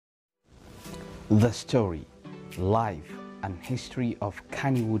The story, life and history of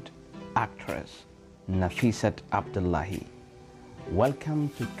Kannywood actress NAFISAT ABDULLAHI. Welcome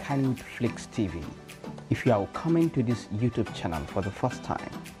to Kannywood Flicks TV. If you are coming to this YouTube channel for the first time,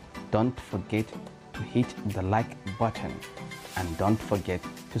 don't forget to hit the like button and don't forget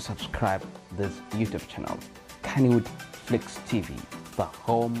to subscribe this YouTube channel, Kannywood Flicks TV, the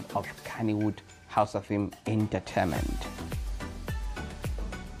home of Kannywood Hausa film entertainment.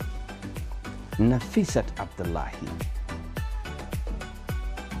 NAFISAT ABDULLAHI.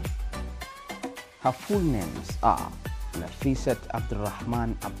 Her full names are NAFISAT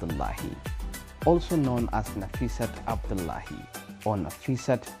Abdurrahman Abdullahi, also known as NAFISAT Abdullahi or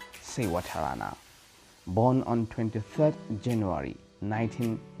NAFISAT Sewatharana, born on 23rd January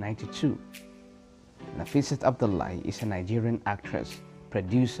 1992. NAFISAT Abdullahi is a Nigerian actress,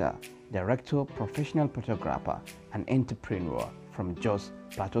 producer, director, professional photographer, and entrepreneur from Jos,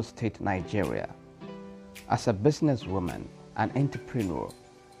 Plateau State, Nigeria. As a businesswoman and entrepreneur,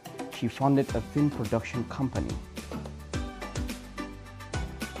 she founded a film production company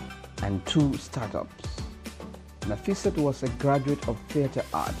and 2 startups. NAFISAT was a graduate of theatre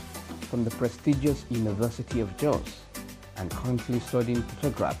art from the prestigious University of Jos and currently studying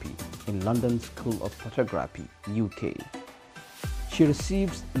photography in London School of Photography, UK. She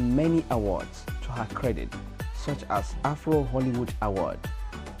receives many awards to her credit, such as Afro Hollywood Award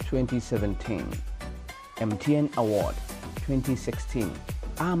 2017, MTN Award 2016,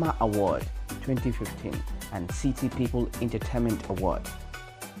 AMA Award 2015, and City People Entertainment Award.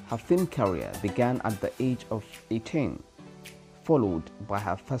 Her film career began at the age of 18, followed by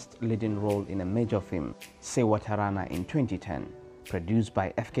her first leading role in a major film, Sewatharana, in 2010, produced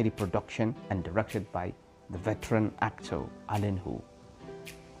by FKD Production and directed by the veteran actor AREWA.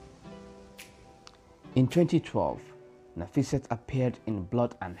 In 2012, NAFISAT appeared in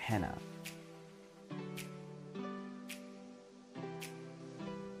Blood and Henna,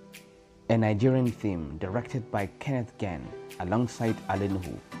 a Nigerian film directed by Kenneth Gen alongside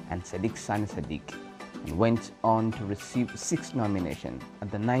AREWA and Sadiq Sani Sadiq, and went on to receive 6 nominations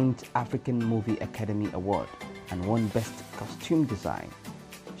at the 9th African Movie Academy Award and won Best Costume Design.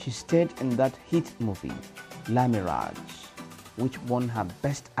 She starred in that hit movie, La Mirage, which won her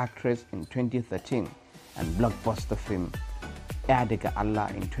Best Actress in 2013, and blockbuster film Adega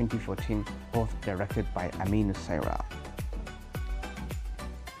Allah in 2014, both directed by Aminu Saira.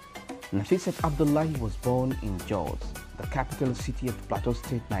 NAFISAT Abdullahi was born in Jos, the capital city of Plateau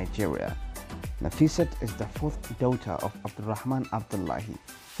State, Nigeria. NAFISAT is the 4th daughter of Abdurrahman Abdullahi,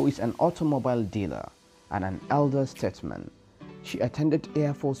 who is an automobile dealer and an elder statesman. She attended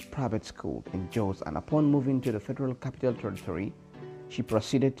Air Force Private School in Jos, and upon moving to the Federal Capital Territory, she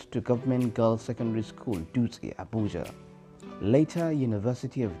proceeded to Government Girls Secondary School, Dutse, Abuja, later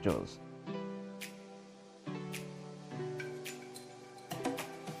University of Jos.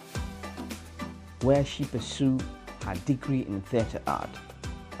 Where she pursued her degree in theatre art.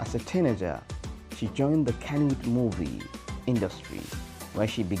 As a teenager, she joined the Kannywood movie industry, where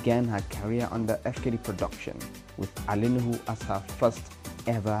she began her career under FKD Production, with AREWA as her first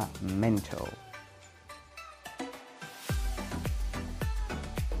ever mentor.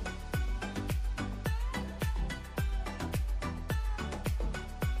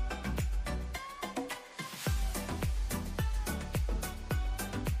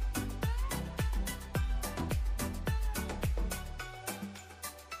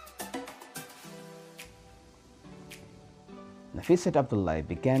 NAFISAT Abdullahi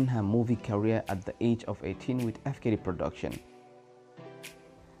began her movie career at the age of 18 with FKD Production.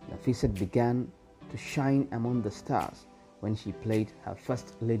 NAFISAT began to shine among the stars when she played her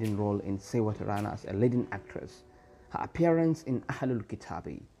first leading role in Sewatharana as a leading actress. Her appearance in Ahlul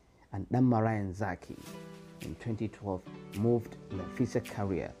Kitabi and Damarayan Zaki in 2012 moved NAFISAT's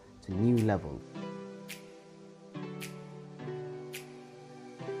career to new levels,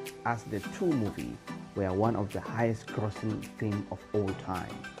 as the 2 movies were one of the highest grossing films of all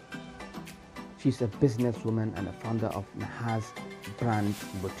time. She's a businesswoman and a founder of Nahas Brand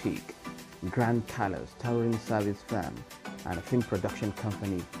Boutique, Grand Palace Towering Service Firm, and a film production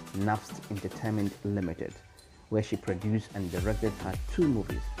company, NAFISAT Entertainment Limited, where she produced and directed her 2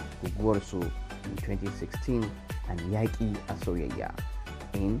 movies, Gugwarsu in 2016 and Yaki Asoyaya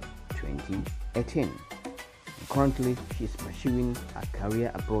in 2018. Currently, she is pursuing a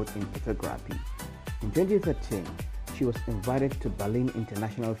career abroad in photography. In 2013, she was invited to Berlin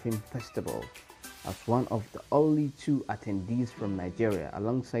International Film Festival as one of the only 2 attendees from Nigeria,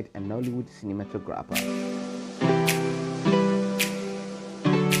 alongside a Nollywood cinematographer.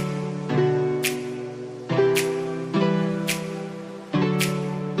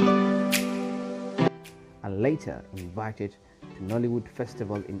 and later invited to Nollywood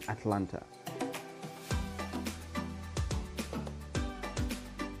Festival in Atlanta.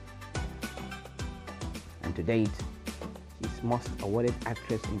 And to date, she's most awarded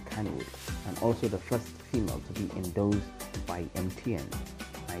actress in Kannywood and also the first female to be endorsed by MTN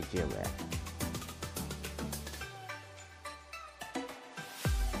Nigeria.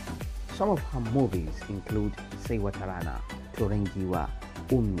 Some of her movies include Sai Wata Rana, Turangiwa,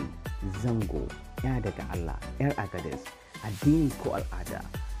 Ummi, Zango, Ya Daga Allah, Yar Agades, Addini Ko Al'ada,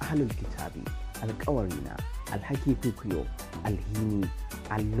 Ahlul Kitabi, Alƙawarina, Alhaki Kukuyo, Alhini,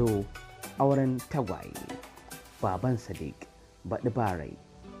 Allo, Auren Tagwaye, Baban Sadiq, Baɗi Barai,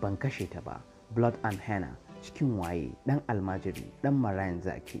 Ban Kashe Ta Ba, Blood and Henna, Cikin Waye, Ɗan Almajiri, Ɗan Marayan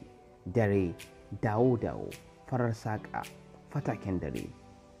Zaki, Dare, Dawo Dawo, Farar Saƙa, Fataken Dare,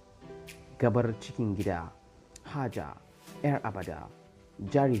 Gabar Cikin Gida, Haja, Yar Abada,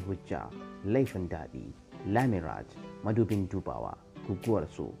 Jari Hujja, Laifin Daɗi, Lamiraj, Madubin Dubawa, Guguwar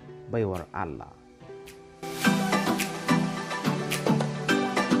Su, Baiwar Allah.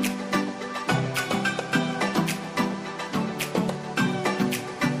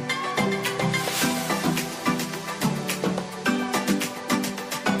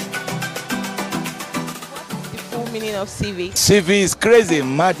 Meaning of CV? CV is crazy,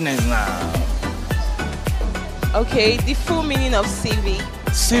 madness now. Okay, the full meaning of CV.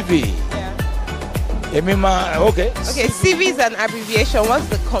 CV. Yeah. Okay. Okay, CV is an abbreviation. What's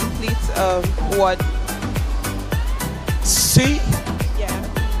the complete word? C. Yeah.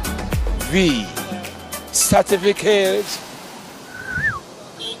 V. Yeah. Certificate.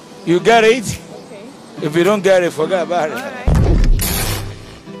 You get it? Okay. If you don't get it, forget about it. All right.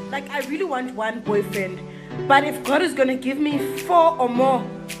 Like, I really want one boyfriend, but if God is gonna give me 4 or more,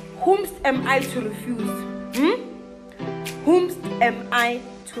 whom am I to refuse? Whom am I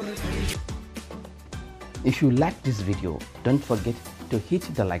to refuse? If you like this video, don't forget to hit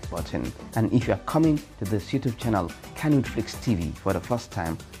the like button, and if you are coming to this YouTube channel Kannywood Flix TV for the first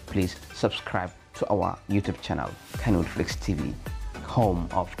time, please subscribe to our YouTube channel Kannywood Flix TV, home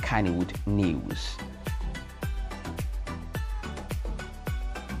of Kannywood News.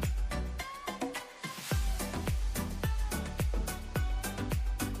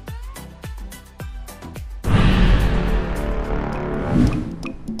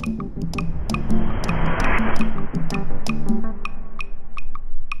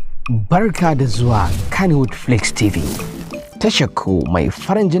 Barka da zuwa Kannywood Flix TV, tashar mai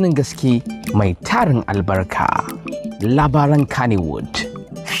farin jinin gaske mai tarin albarka, labaran Kannywood,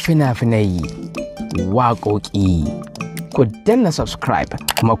 fina-finai, waƙoƙi. Ku danna subscribe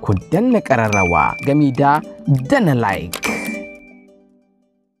kuma ku danna ƙararrawa gami da danna like.